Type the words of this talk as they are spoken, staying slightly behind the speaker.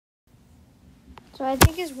So I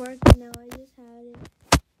think it's working now. I just had it.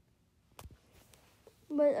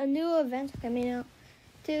 But a new event's coming out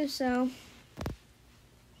too, so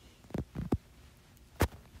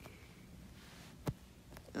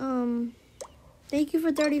thank you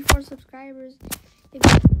for 34 subscribers. If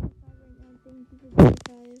you're 35 right now, thank you for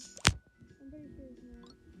 35. I'm pretty sure it's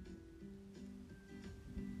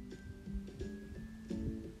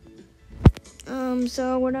not.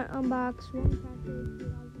 So we're gonna unbox one package.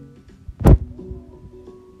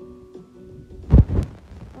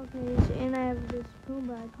 Okay, so, and I have this spoon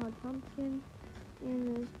bag called Pumpkin,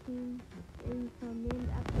 and this spoon is named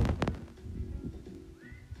after him.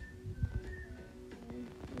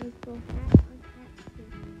 Let's go hat on hat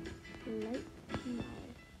to light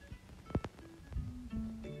smile.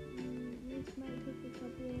 This might take a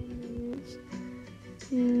couple of minutes,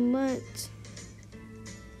 but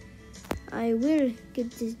I will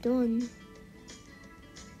get this done.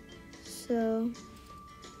 So,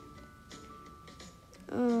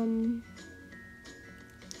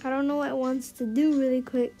 I don't know what it wants to do really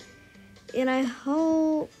quick, and I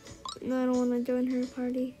hope, no, I don't want to join her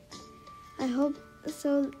party. I hope,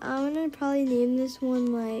 so I'm going to probably name this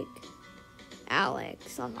one like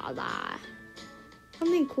Alex, something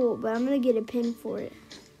cool, but I'm going to get a pin for it.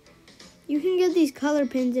 You can get these color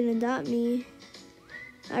pins and Adopt Me.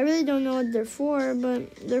 I really don't know what they're for,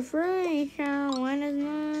 but they're free, so why not?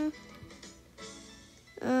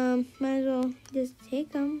 Might as well just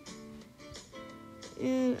take them.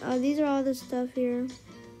 And these are all the stuff here.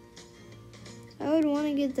 I would want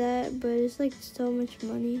to get that, but it's like so much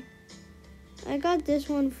money. I got this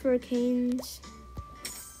one for Canes.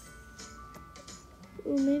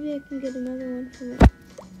 Ooh, maybe I can get another one from it.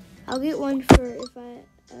 I'll get one for if I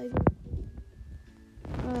go.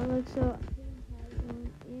 Look, so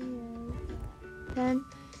pen.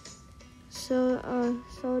 So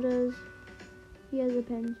does he has a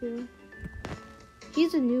pen too.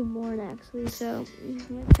 He's a newborn actually, so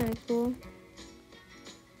that's kind of cool.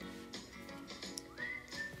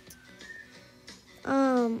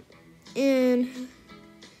 And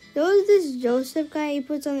there was this Joseph guy, he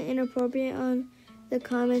puts on the inappropriate on the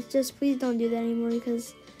comments. Just please don't do that anymore,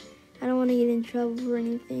 because I don't want to get in trouble for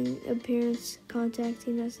anything. Appearance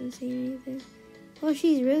contacting us and saying anything. Oh,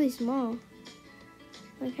 she's really small.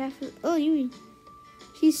 Like half of,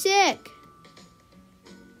 she's sick.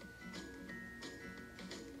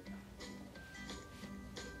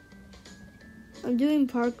 I'm doing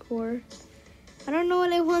parkour. I don't know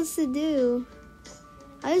what it wants to do.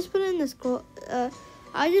 I just put it in the scroll.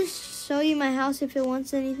 I'll just show you my house if it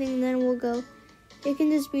wants anything, and then we'll go. It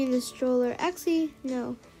can just be in the stroller. Actually,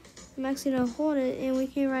 no. I'm actually gonna hold it, and we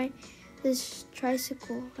can ride this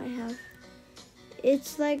tricycle I have.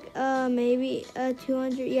 It's like maybe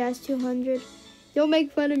 200. Yeah, it's 200. Don't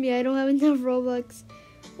make fun of me. I don't have enough Robux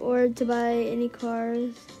or to buy any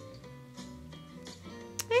cars.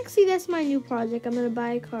 Actually, that's my new project. I'm gonna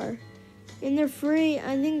buy a car, and they're free.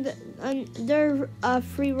 I think that they're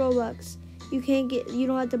free Robux. You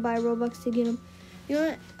don't have to buy Robux to get them.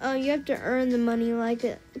 You have to earn the money, like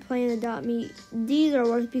Playin Adopt Me. These are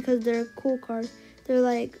worth because they're cool cars. They're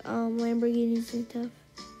like Lamborghinis and stuff.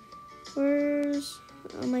 Where's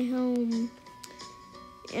my home?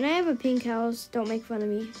 And I have a pink house. Don't make fun of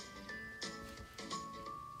me.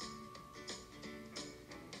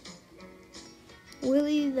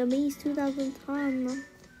 Willie the Maze 2010.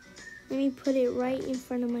 Let me put it right in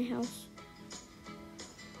front of my house.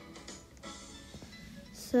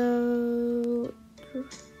 So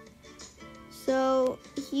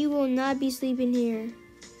he will not be sleeping here.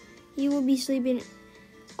 He will be sleeping.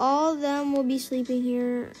 All of them will be sleeping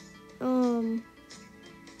here.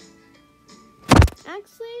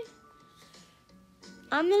 Actually,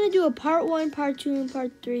 I'm gonna do a part 1, part 2, and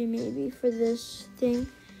part 3 maybe for this thing.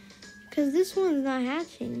 Because this one's not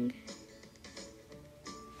hatching.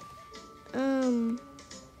 I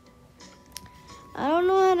don't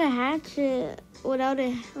know how to hatch it without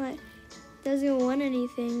it, like, doesn't want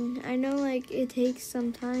anything. I know, like, it takes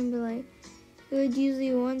some time, but, like, it would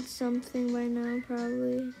usually want something by now,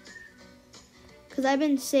 probably. Because I've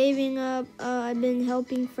been saving up, I've been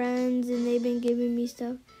helping friends, and they've been giving me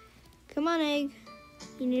stuff. Come on, egg.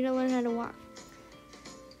 You need to learn how to walk.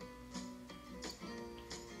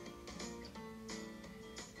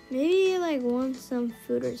 Maybe like want some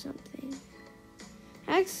food or something.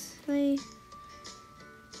 Actually,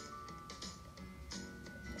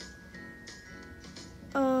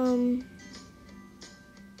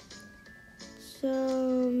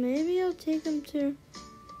 so maybe I'll take him to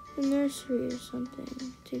the nursery or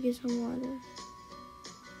something to get some water.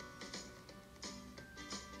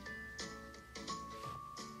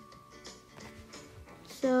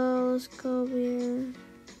 So let's go over here.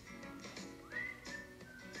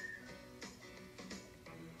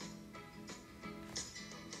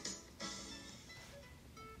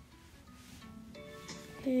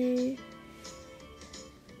 Okay.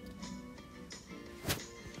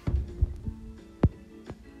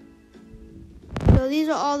 So these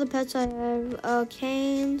are all the pets I have.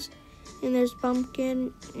 Canes, and there's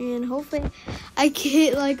Pumpkin, and hopefully I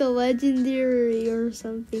get like a legendary or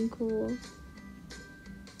something cool.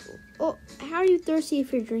 Oh, how are you thirsty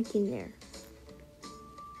if you're drinking there?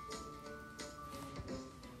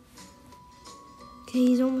 Okay,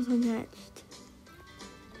 he's almost unhatched.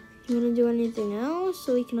 You want to do anything else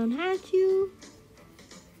so we can unhatch you?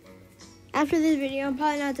 After this video, I'm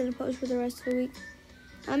probably not going to post for the rest of the week.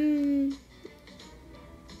 I'm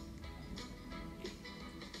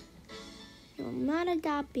not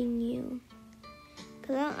adopting you.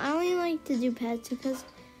 Because I only like to do pets because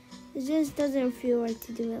it just doesn't feel right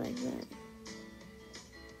to do it like that.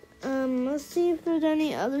 Let's see if there's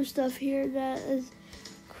any other stuff here that is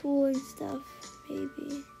cool and stuff,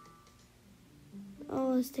 maybe.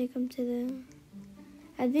 Oh, let's take him to the...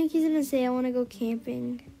 I think he's going to say, I want to go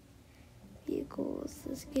camping. Vehicles.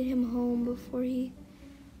 Let's get him home before he...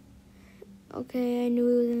 Okay, I knew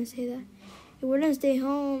he was going to say that. We're going to stay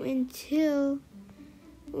home until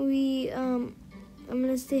we... I'm going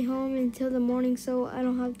to stay home until the morning so I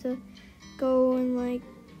don't have to go and, like...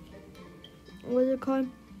 What's it called?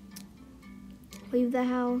 Leave the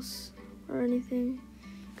house or anything.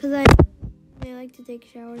 Because I like to take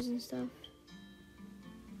showers and stuff.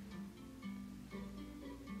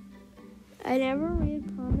 I never read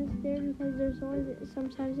comments there because there's always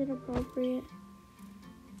sometimes inappropriate.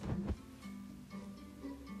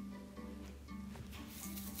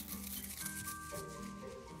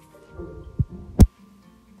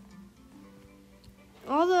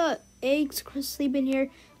 All the eggs sleep in here.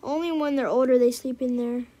 Only when they're older they sleep in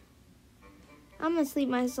there. I'm gonna sleep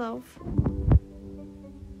myself.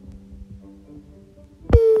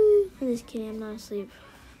 I'm just kidding, I'm not asleep.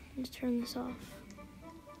 Just turn this off.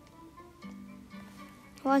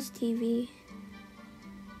 Watch TV.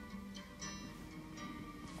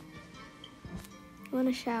 Want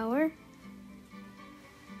to shower?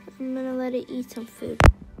 I'm gonna let it eat some food.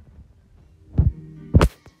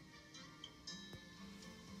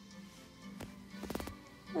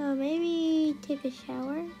 Maybe take a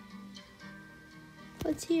shower.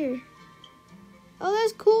 What's here? Oh,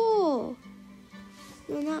 that's cool.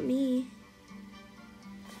 No, not me.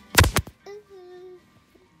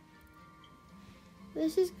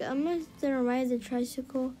 I'm gonna ride the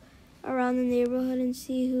tricycle around the neighborhood and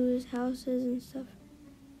see whose house is and stuff.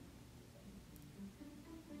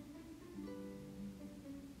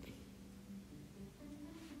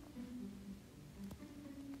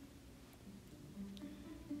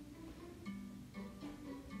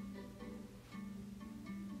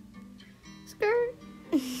 Skirt.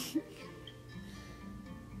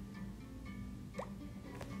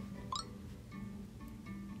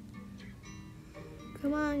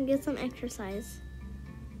 Come on, get some exercise.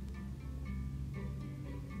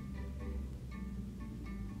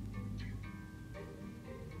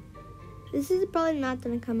 This is probably not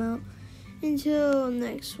gonna come out until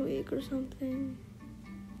next week or something.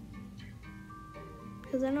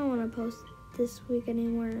 Because I don't want to post this week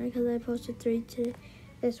anymore because I posted 3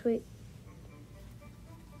 this week.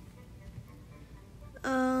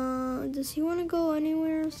 Does he want to go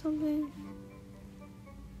anywhere or something?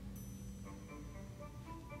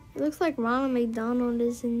 It looks like Ronald McDonald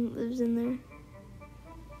lives in there.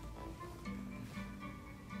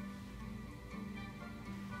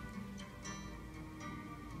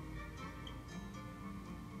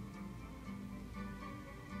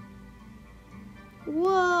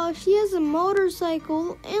 Whoa, she has a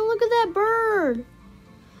motorcycle, and look at that bird.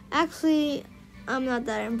 Actually, I'm not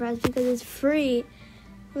that impressed because it's free.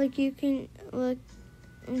 Like, you can, look.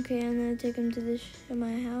 Okay, I'm gonna take him to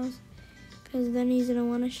my house. Because then he's going to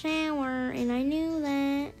want to shower. And I knew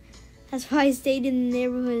that. That's why I stayed in the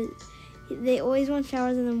neighborhood. They always want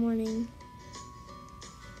showers in the morning.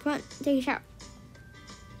 Come on, take a shower.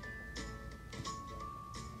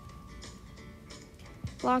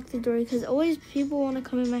 Lock the door because always people want to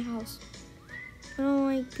come in my house. I don't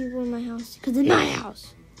like people in my house because it's my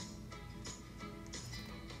house.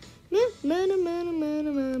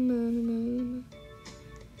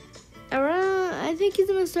 Around, I think he's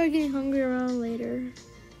gonna start getting hungry around later.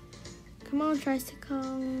 Come on,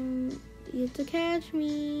 tricycle. You have to catch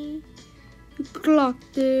me. You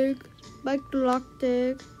galactic. Bye,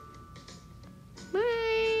 galactic.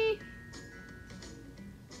 Bye.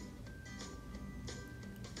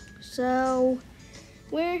 So,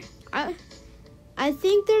 Where? I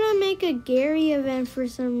think they're gonna make a Gary event for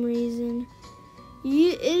some reason.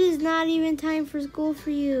 It is not even time for school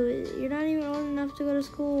for you. You're not even old enough to go to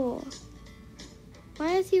school.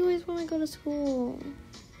 Why does he always want to go to school?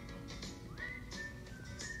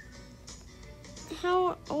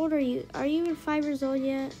 How old are you? Are you even 5 years old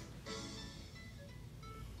yet?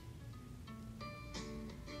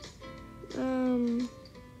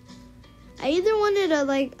 I either wanted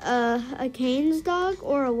a Cane's dog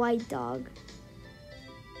or a white dog.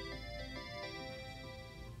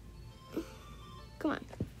 Come on.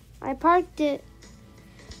 I parked it.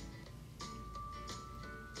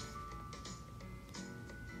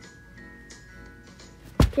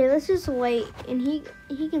 Okay, let's just wait and he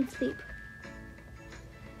can sleep.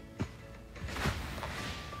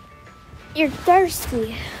 You're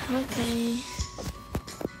thirsty. Okay.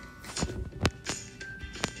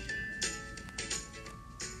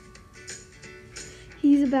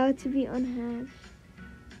 He's about to be unhatched.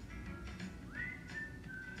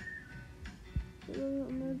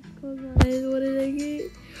 Close my eyes. What did I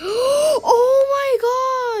get? Oh my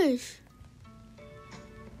gosh!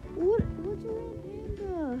 What's a red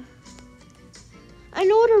panda? I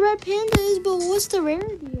know what a red panda is, but what's the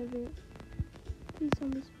rarity of it? Please tell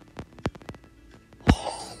me.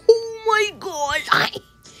 Oh my gosh!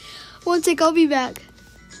 One sec, I'll be back.